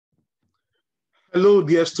Hello,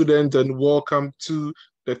 dear students, and welcome to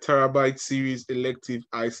the Terabyte Series Elective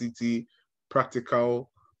ICT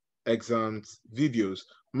Practical Exams videos.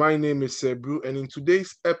 My name is Sebru, and in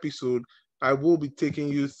today's episode, I will be taking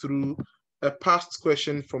you through a past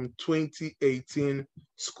question from 2018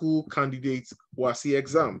 school candidates Wassce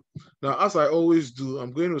exam. Now, as I always do,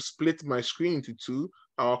 I'm going to split my screen into two,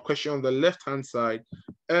 our question on the left-hand side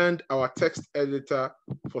and our text editor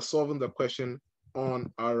for solving the question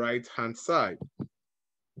on our right-hand side.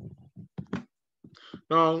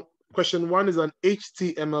 Now, question one is an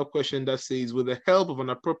HTML question that says, with the help of an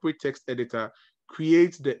appropriate text editor,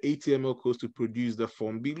 create the HTML codes to produce the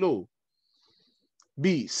form below.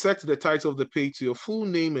 B, set the title of the page to your full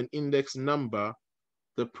name and index number.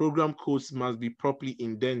 The program codes must be properly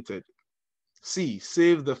indented. C,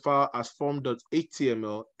 save the file as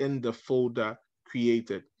form.html in the folder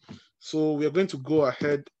created. So we are going to go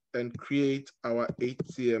ahead and create our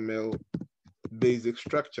HTML basic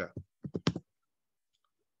structure.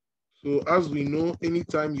 So as we know,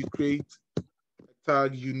 anytime you create a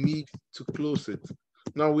tag, you need to close it.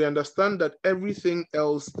 Now we understand that everything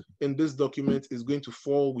else in this document is going to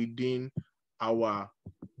fall within our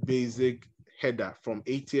basic header from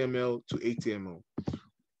HTML to HTML.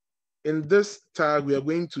 In this tag, we are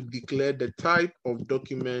going to declare the type of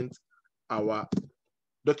document our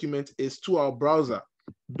document is to our browser.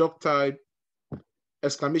 Doc type,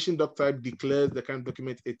 exclamation doc type declares the kind of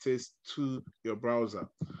document it is to your browser.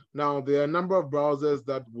 Now, there are a number of browsers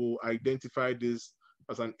that will identify this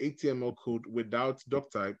as an HTML code without doc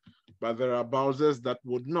type, but there are browsers that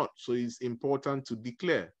would not. So it's important to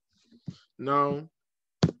declare. Now,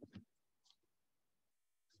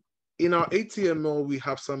 in our HTML, we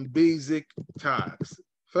have some basic tags.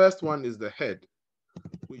 First one is the head,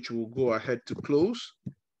 which we'll go ahead to close.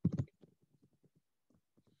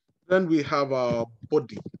 Then we have our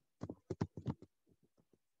body,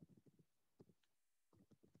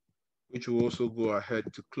 which will also go ahead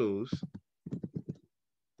to close.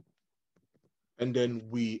 And then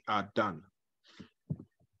we are done.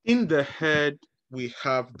 In the head, we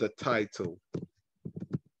have the title,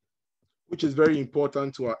 which is very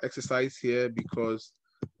important to our exercise here because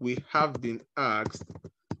we have been asked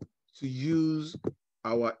to use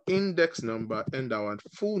our index number and our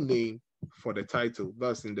full name for the title.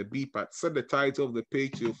 That's in the B part. Set the title of the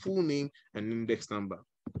page to your full name and index number.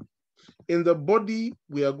 In the body,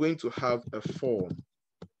 we are going to have a form.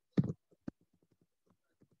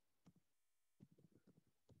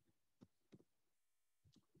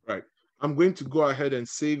 Right. I'm going to go ahead and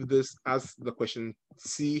save this as the question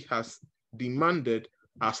C has demanded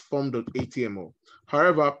as form.html.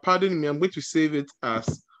 However, pardon me, I'm going to save it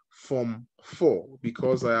as form 4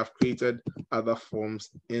 because I have created other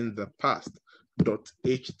forms in the past.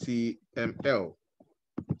 .html.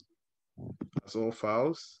 That's all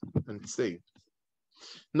files and save.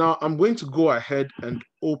 Now I'm going to go ahead and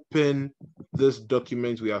open this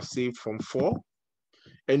document we have saved from 4.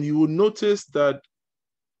 And you will notice that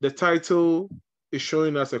the title is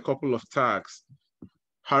showing us a couple of tags.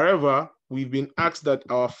 However, we've been asked that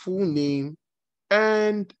our full name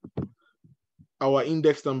and our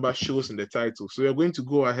index number shows in the title. So we're going to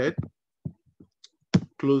go ahead,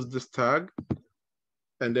 close this tag,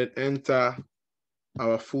 and then enter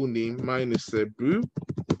our full name. Mine is Sebru.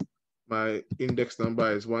 My index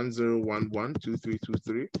number is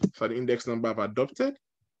 10112323 for the index number I've adopted.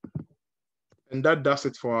 And that does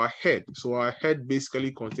it for our head. So our head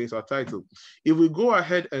basically contains our title. If we go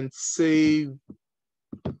ahead and save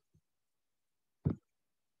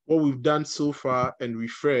what we've done so far and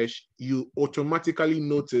refresh, you automatically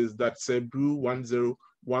notice that Sebru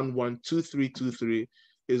 10112323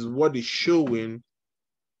 is what is showing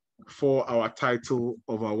for our title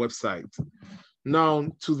of our website. Now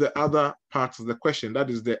to the other part of the question, that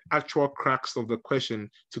is the actual crux of the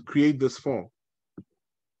question to create this form.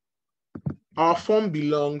 Our form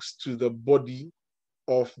belongs to the body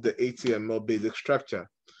of the HTML basic structure.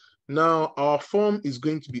 Now our form is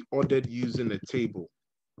going to be ordered using a table.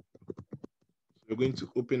 We're going to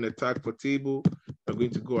open a tag for table. We're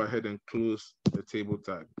going to go ahead and close the table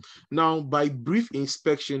tag. Now, by brief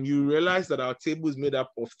inspection, you realize that our table is made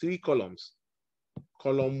up of 3 columns.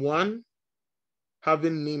 Column 1,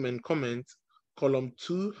 having name and comment. Column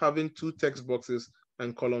 2, having 2 text boxes.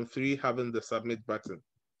 And column 3, having the submit button.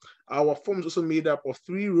 Our form is also made up of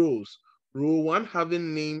 3 rows. Row 1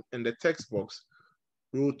 having name and the text box.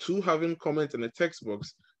 Row 2 having comment and the text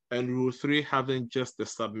box. And row 3 having just the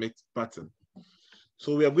submit button.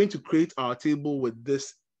 So we are going to create our table with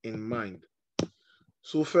this in mind.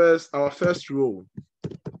 So first, our first row,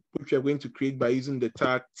 which we are going to create by using the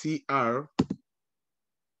tag tr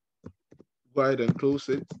Go ahead and close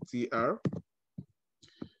it, TR.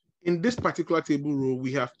 In this particular table row,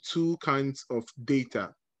 we have two kinds of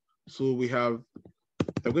data. So we're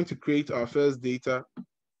going to create our first data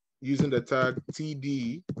using the tag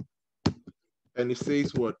TD, and it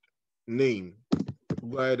says what? Name.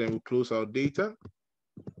 Go ahead and we'll close our data.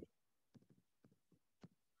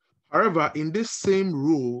 However, in this same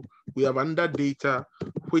row, we have another data,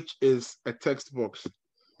 which is a text box.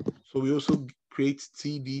 So we also create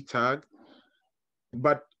TD tag,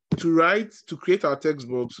 but to create our text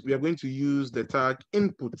box, we are going to use the tag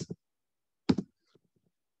input.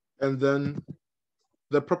 And then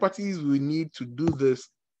the properties we need to do this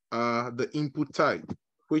are the input type,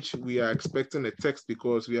 which we are expecting a text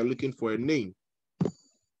because we are looking for a name.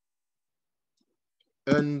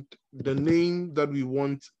 And the name that we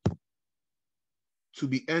want to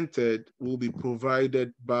be entered will be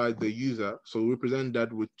provided by the user. So we represent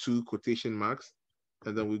that with 2 quotation marks,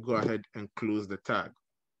 and then we go ahead and close the tag.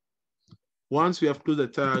 Once we have closed the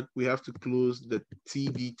tag, we have to close the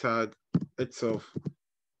TD tag itself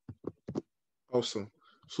also.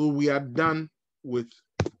 So we are done with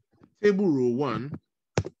table row 1.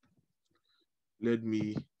 Let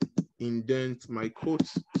me indent my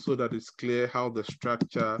quotes so that it's clear how the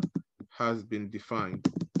structure has been defined.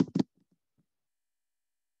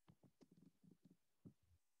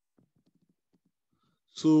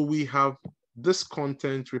 So we have this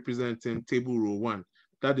content representing table row 1,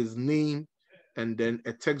 that is name, and then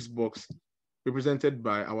a text box represented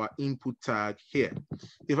by our input tag here.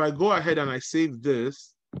 If I go ahead and I save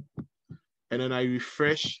this, and then I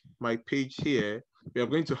refresh my page here, we are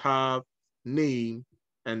going to have name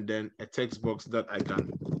and then a text box that I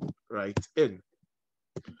can write in.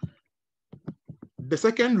 The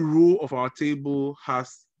second row of our table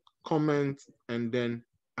has comment and then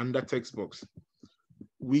under text box.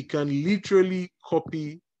 We can literally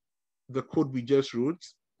copy the code we just wrote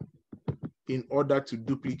in order to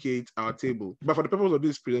duplicate our table. But for the purpose of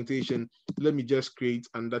this presentation, let me just create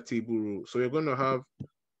another table row. So we're going to have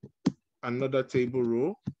another table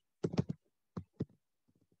row.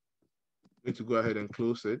 I'm going to go ahead and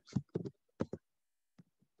close it.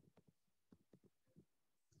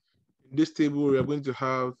 In this table, we are going to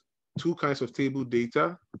have 2 kinds of table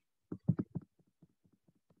data.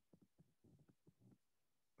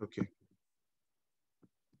 Okay.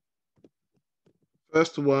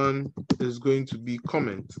 First one is going to be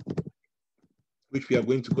comment, which we are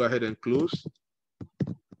going to go ahead and close.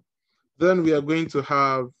 Then we are going to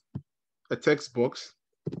have a text box.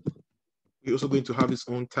 We're also going to have its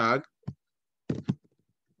own tag.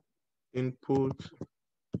 Input.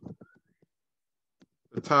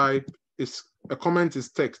 The type is, a comment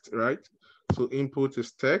is text, right? So input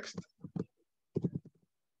is text.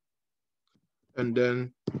 And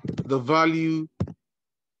then the value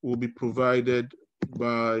will be provided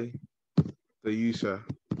by the user.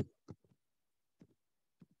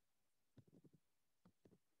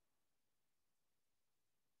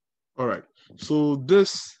 All right, so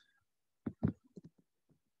this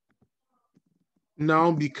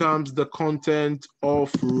now becomes the content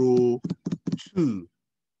of row 2.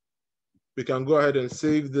 We can go ahead and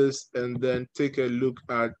save this and then take a look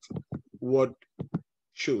at what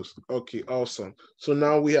shows. Okay, awesome. So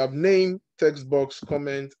now we have name, text box,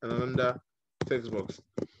 comment, and another text box.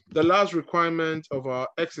 The last requirement of our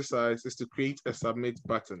exercise is to create a submit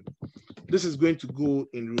button. This is going to go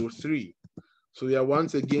in row 3. So we are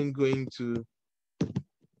once again going to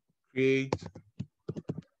create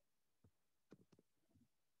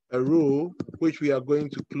a row which we are going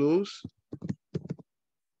to close.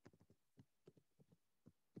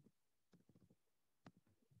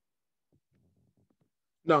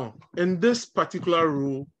 Now, in this particular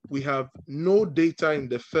row, we have no data in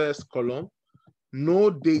the first column, no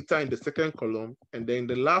data in the second column, and then in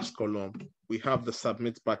the last column, we have the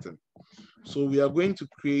submit button. So we are going to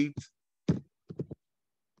create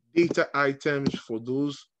data items for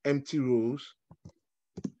those empty rows.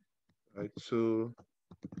 Right, so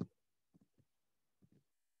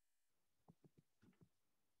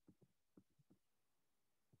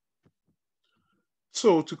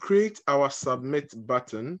to create our submit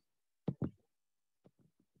button,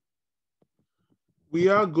 we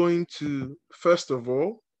are going to, first of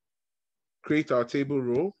all, create our table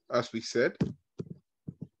row, as we said.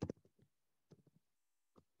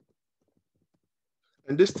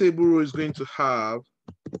 And this table row is going to have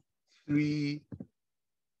 3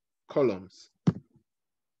 columns.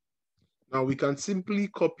 Now we can simply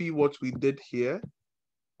copy what we did here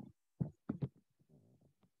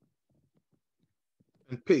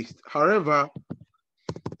and paste. However,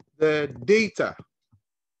 the data,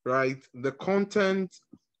 right, the content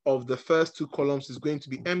of the first two columns is going to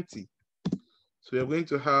be empty. So we are going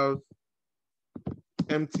to have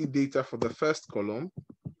empty data for the first column,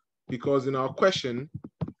 because in our question,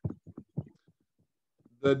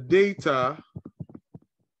 the data,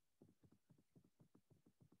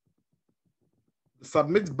 the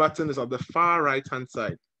submit button is at the far right-hand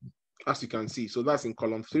side, as you can see. So that's in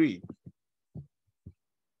column 3.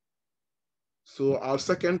 So our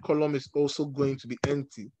second column is also going to be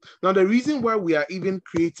empty. Now, the reason why we are even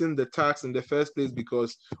creating the tags in the first place,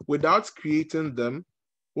 because without creating them,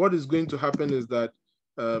 what is going to happen is that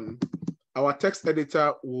our text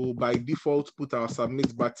editor will by default put our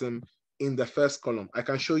submit button in the first column. I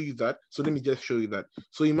can show you that. So let me just show you that.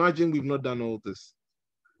 So imagine we've not done all this,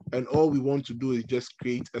 and all we want to do is just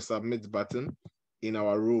create a submit button in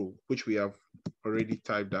our row, which we have already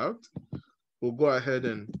typed out. We'll go ahead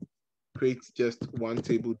and create just one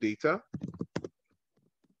table data.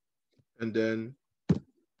 And then to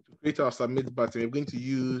create our submit button, we're going to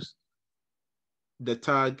use the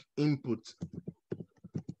tag input.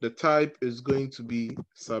 The type is going to be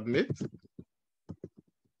submit.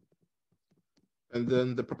 And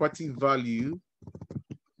then the property value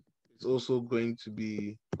is also going to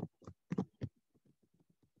be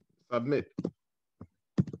submit.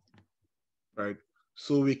 Right.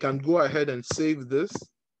 So we can go ahead and save this.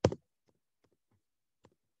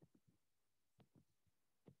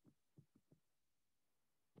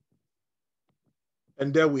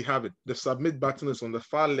 And there we have it. The submit button is on the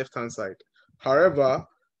far left-hand side. However,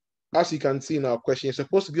 as you can see in our question, it's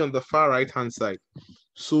supposed to be on the far right-hand side.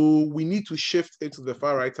 So we need to shift it to the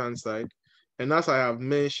far right-hand side. And as I have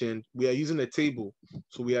mentioned, we are using a table.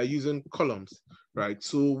 So we are using columns, right?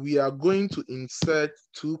 So we are going to insert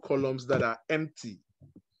 2 columns that are empty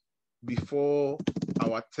before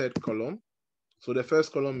our third column. So the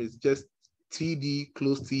first column is just TD,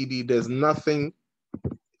 close TD. There's nothing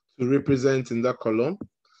to represent in that column.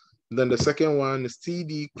 Then the second one is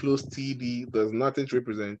TD, close TD. There's nothing to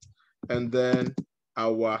represent. And then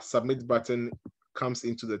our submit button comes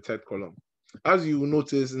into the third column. As you will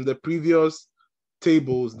notice in the previous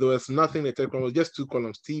tables, there was nothing in the third column, just 2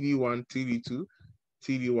 columns, TD1, TD2,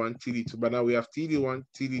 TD1, TD2. But now we have TD1,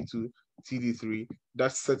 TD2, TD3.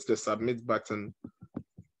 That sets the submit button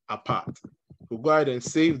apart. We'll go ahead and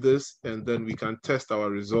save this, and then we can test our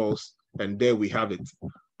results. And there we have it.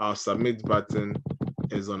 Our submit button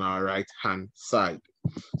is on our right-hand side.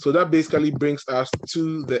 So that basically brings us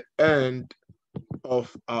to the end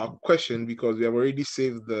of our question, because we have already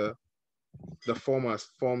saved the form as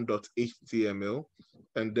form.html,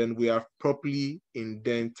 and then we have properly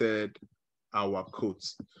indented our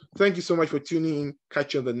codes. Thank you so much for tuning in.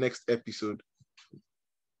 Catch you on the next episode.